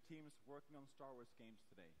studio teams working on Star Wars games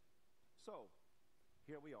today. So,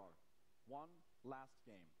 here we are. One last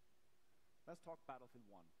game. Let's talk Battlefield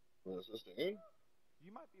 1. Is this the end? You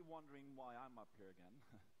might be wondering why I'm up here again.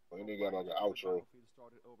 Well, they got like an outro. Battlefield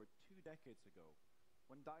started over 2 decades ago,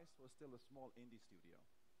 when DICE was still a small indie studio.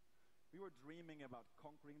 We were dreaming about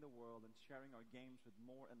conquering the world and sharing our games with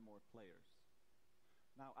more and more players.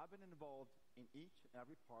 Now, I've been involved in each and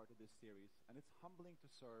every part of this series, and it's humbling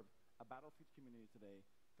to serve a Battlefield community today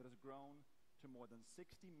that has grown to more than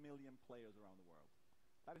 60 million players around the world.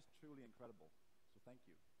 That is truly incredible, so thank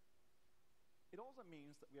you. It also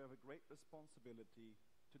means that we have a great responsibility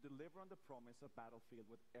to deliver on the promise of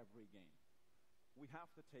Battlefield with every game. We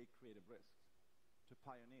have to take creative risks, to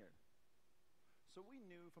pioneer. So we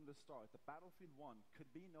knew from the start that Battlefield 1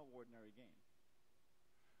 could be no ordinary game.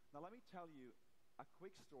 Now let me tell you a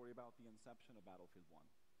quick story about the inception of Battlefield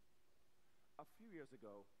 1. A few years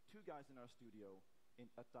ago, 2 guys in our studio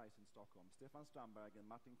at DICE in Stockholm, Stefan Strandberg and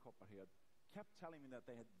Martin Kopparhed, kept telling me that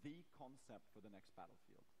they had the concept for the next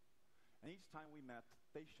Battlefield. And each time we met,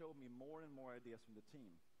 they showed me more and more ideas from the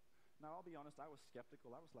team. Now, I'll be honest, I was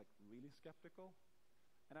skeptical. I was like really skeptical.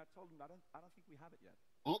 And I told them, I don't think we have it yet.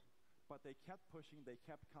 But they kept pushing, they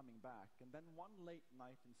kept coming back. And then one late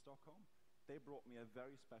night in Stockholm, they brought me a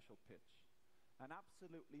very special pitch. An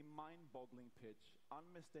absolutely mind-boggling pitch,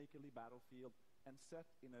 unmistakably Battlefield, and set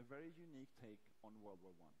in a very unique take on World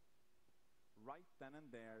War I. Right then and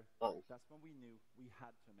there, that's when we knew we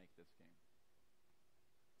had to make this game.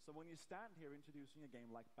 So when you stand here introducing a game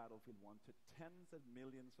like Battlefield 1 to tens of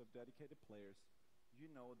millions of dedicated players, you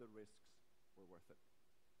know the risks were worth it.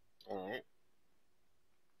 All right.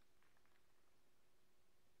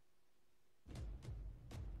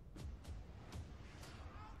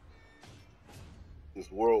 This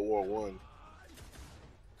World War I.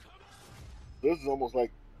 This is almost like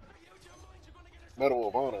Medal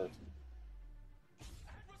of Honor.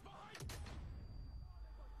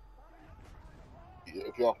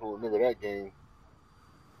 If y'all can remember that game.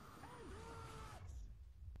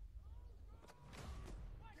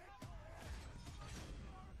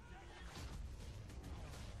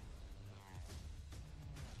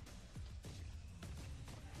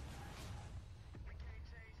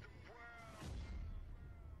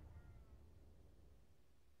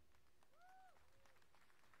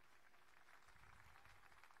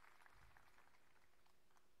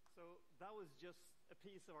 that was just a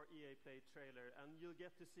piece of our EA Play trailer, and you'll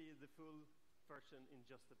get to see the full version in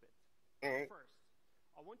just a bit. Alright. First,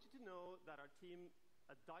 I want you to know that our team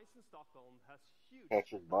at DICE in Stockholm has huge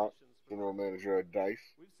Patrick Bach, ambitions for general Battlefield. manager at DICE.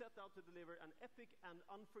 We've set out to deliver an epic and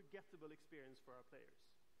unforgettable experience for our players.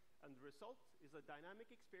 And the result is a dynamic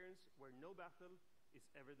experience where no battle is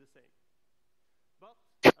ever the same. But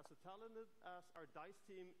as talented as our DICE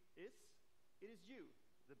team is, it is you,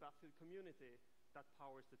 the Battlefield community, that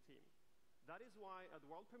powers the team. That is why at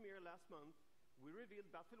world premiere last month, we revealed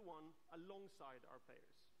Battlefield 1 alongside our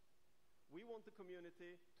players. We want the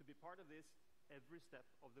community to be part of this every step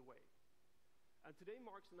of the way. And today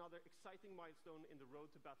marks another exciting milestone in the road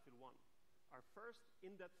to Battlefield 1, our first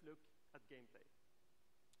in-depth look at gameplay.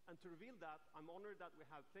 And to reveal that, I'm honored that we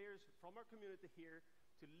have players from our community here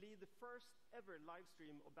to lead the first ever live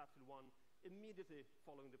stream of Battlefield 1 immediately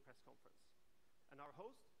following the press conference. And our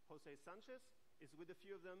host, Jose Sanchez, is with a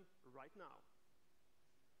few of them right now.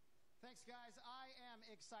 Thanks, guys. I am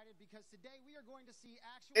excited because today we are going to see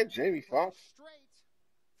actual And Jamie gameplay Foxx. straight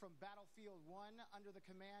from Battlefield 1 under the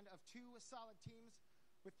command of two solid teams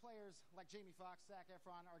with players like Jamie Foxx, Zac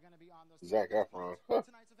Efron are going to be on those Zac teams. Efron.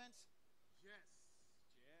 Tonight's events? Yes.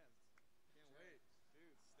 Jazzed. Can't wait.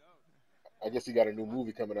 Dude, stoked. I guess he got a new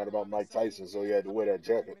movie coming out about Mike Tyson, so he had to wear that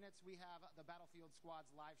jacket. In minutes, we have the Battlefield Squad's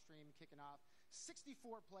live stream kicking off.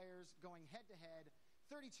 64 players going head-to-head,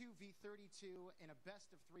 32 v 32 in a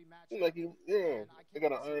best-of-3 match. Seems like they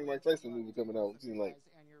got an Iron Mike Tyson movie coming out. It seems like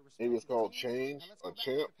maybe it's called Change or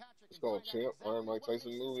Champ. It's called Champ, Iron Mike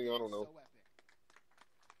Tyson movie. I don't know.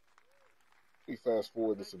 We fast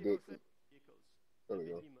forward this a bit. There we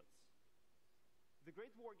go. The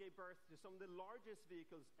Great War gave birth to some of the largest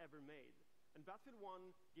vehicles ever made, and Battlefield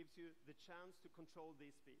 1 gives you the chance to control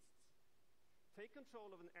these beasts. Take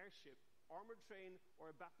control of an airship, armored train, or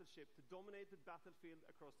a battleship to dominate the battlefield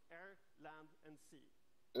across air, land, and sea.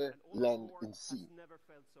 Air, and land, war and sea. has never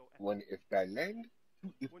felt so epic. One if by land,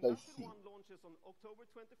 two if When by Battlefield sea. 1 launches on October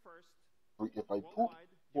 21st, Three if I poop, worldwide,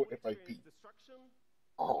 four you will if I experience pee. destruction,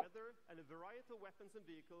 Oh. weather, and a variety of weapons and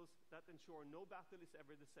vehicles that ensure no battle is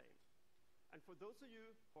ever the same. And for those of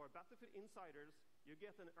you who are Battlefield insiders, you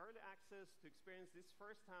get an early access to experience this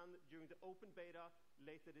firsthand during the open beta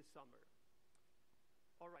later this summer.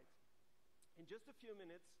 All right, in just a few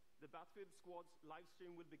minutes, the Battlefield Squad's live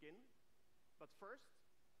stream will begin. But first,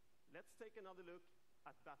 let's take another look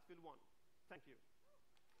at Battlefield 1. Thank you.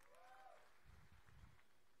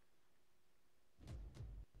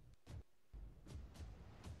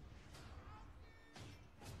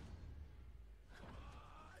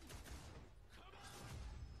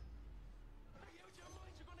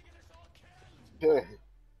 Yeah.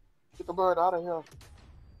 Get the bird out of here.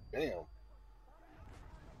 Damn.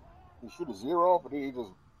 He shoot a zero off, but then he just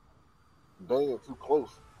banged it too close.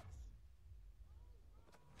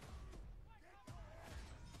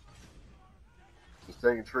 The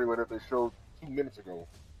same trailer that they showed 2 minutes ago.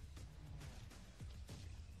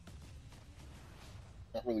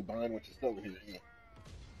 Not really buying what you're selling here. Yeah.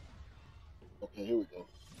 Okay, here we go.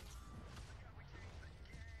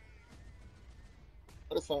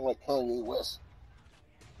 That sound like Kanye West.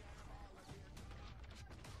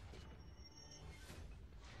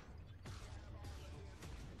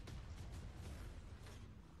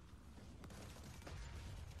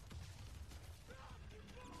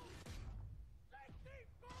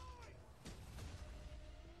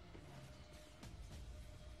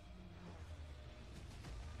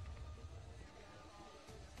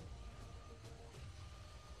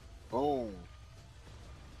 Boom.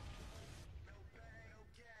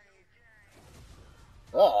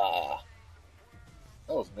 Ah,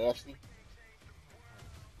 that was nasty.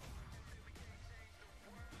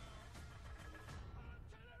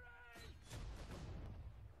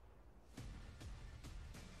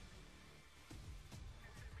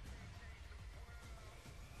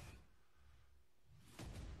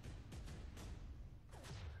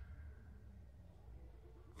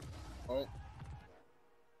 All right.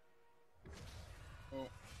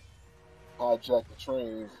 Hijack the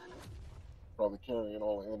trains, probably carrying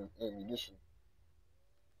all the ammunition.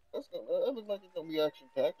 That looks like it's gonna be action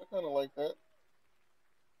packed. I kind of like that.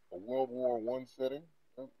 A World War I setting.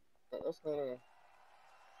 That's kind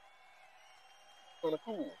of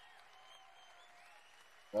cool.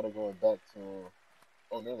 Now they're going back to.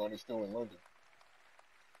 Oh, never mind. They're still in London.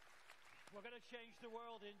 We're going to change the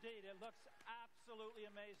world indeed. It looks absolutely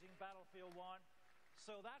amazing, Battlefield 1.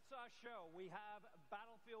 So that's our show. We have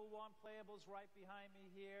Battlefield 1 playables right behind me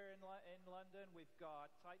here in London. We've got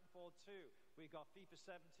Titanfall 2. We've got FIFA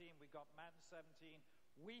 17. We've got Madden 17.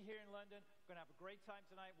 We here in London are going to have a great time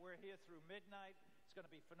tonight. We're here through midnight. It's going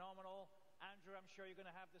to be phenomenal. Andrew, I'm sure you're going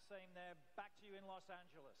to have the same there. Back to you in Los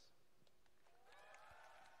Angeles.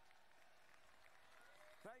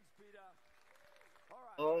 Thanks, Peter. All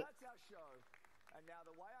right, All right. that's our show. And now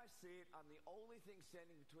the way I see it, I'm the only thing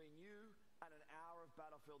standing between you and an hour of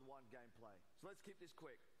Battlefield 1 gameplay. So let's keep this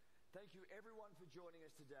quick. Thank you everyone for joining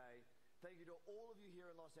us today. Thank you to all of you here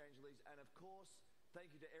in Los Angeles. And of course,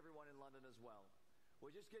 thank you to everyone in London as well.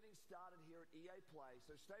 We're just getting started here at EA Play,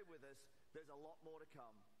 so stay with us. There's a lot more to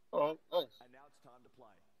come. All right, nice. And now it's time to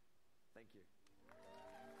play. Thank you.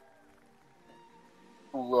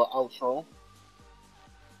 Cool outro.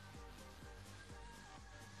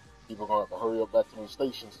 People are going to have to hurry up back to their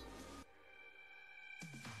stations.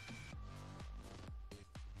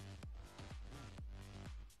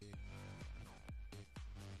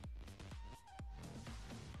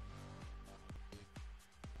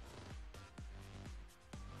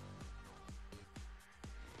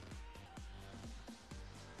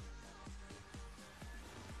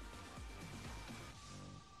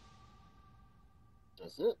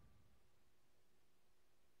 That's it.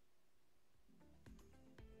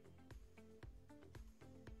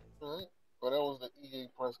 All right. Well, that was the EA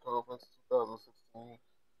press conference 2016,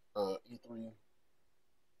 E3,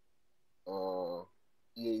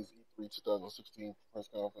 EA's E3 2016 press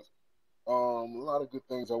conference. A lot of good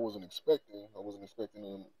things I wasn't expecting. I wasn't expecting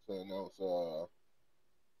them to announce,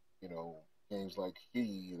 games like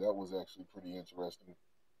Fee. That was actually pretty interesting.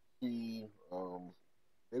 Fee,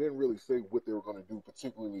 they didn't really say what they were going to do,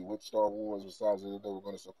 particularly with Star Wars, besides that they were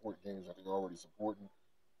going to support games that they're already supporting.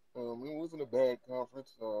 It wasn't a bad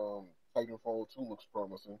conference. Titanfall 2 looks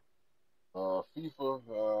promising.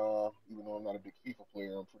 FIFA, even though I'm not a big FIFA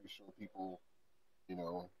player, I'm pretty sure people, you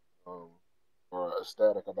know, are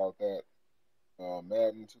ecstatic about that.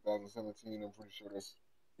 Madden 2017, I'm pretty sure that's,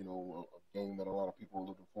 a game that a lot of people are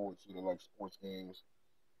looking forward to. They like sports games.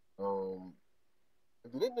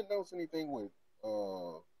 They didn't announce anything with,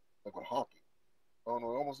 with hockey. I don't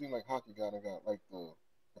know. It almost seemed like hockey got like the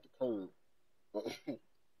curve, but like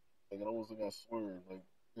it almost got swerved. Like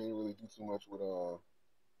they didn't really do too much with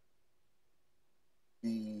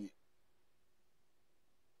the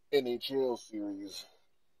NHL series.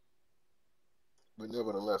 But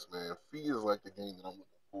nevertheless, man, Fee is like the game that I'm looking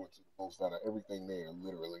forward to the most out of everything there.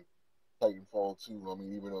 Literally, Titanfall 2. I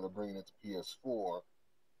mean, even though they're bringing it to PS4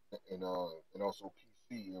 and also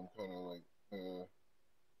PC, I'm kind of like,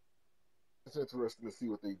 it's interesting to see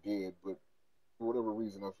what they did. But for whatever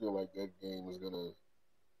reason, I feel like that game is gonna.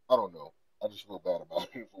 I don't know. I just feel bad about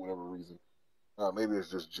it for whatever reason. Maybe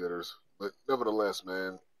it's just jitters. But nevertheless,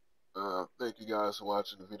 man, thank you guys for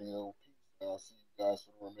watching the video. Peace. And I'll see you guys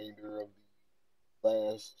for the remainder of the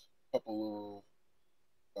last couple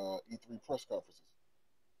of E3 press conferences.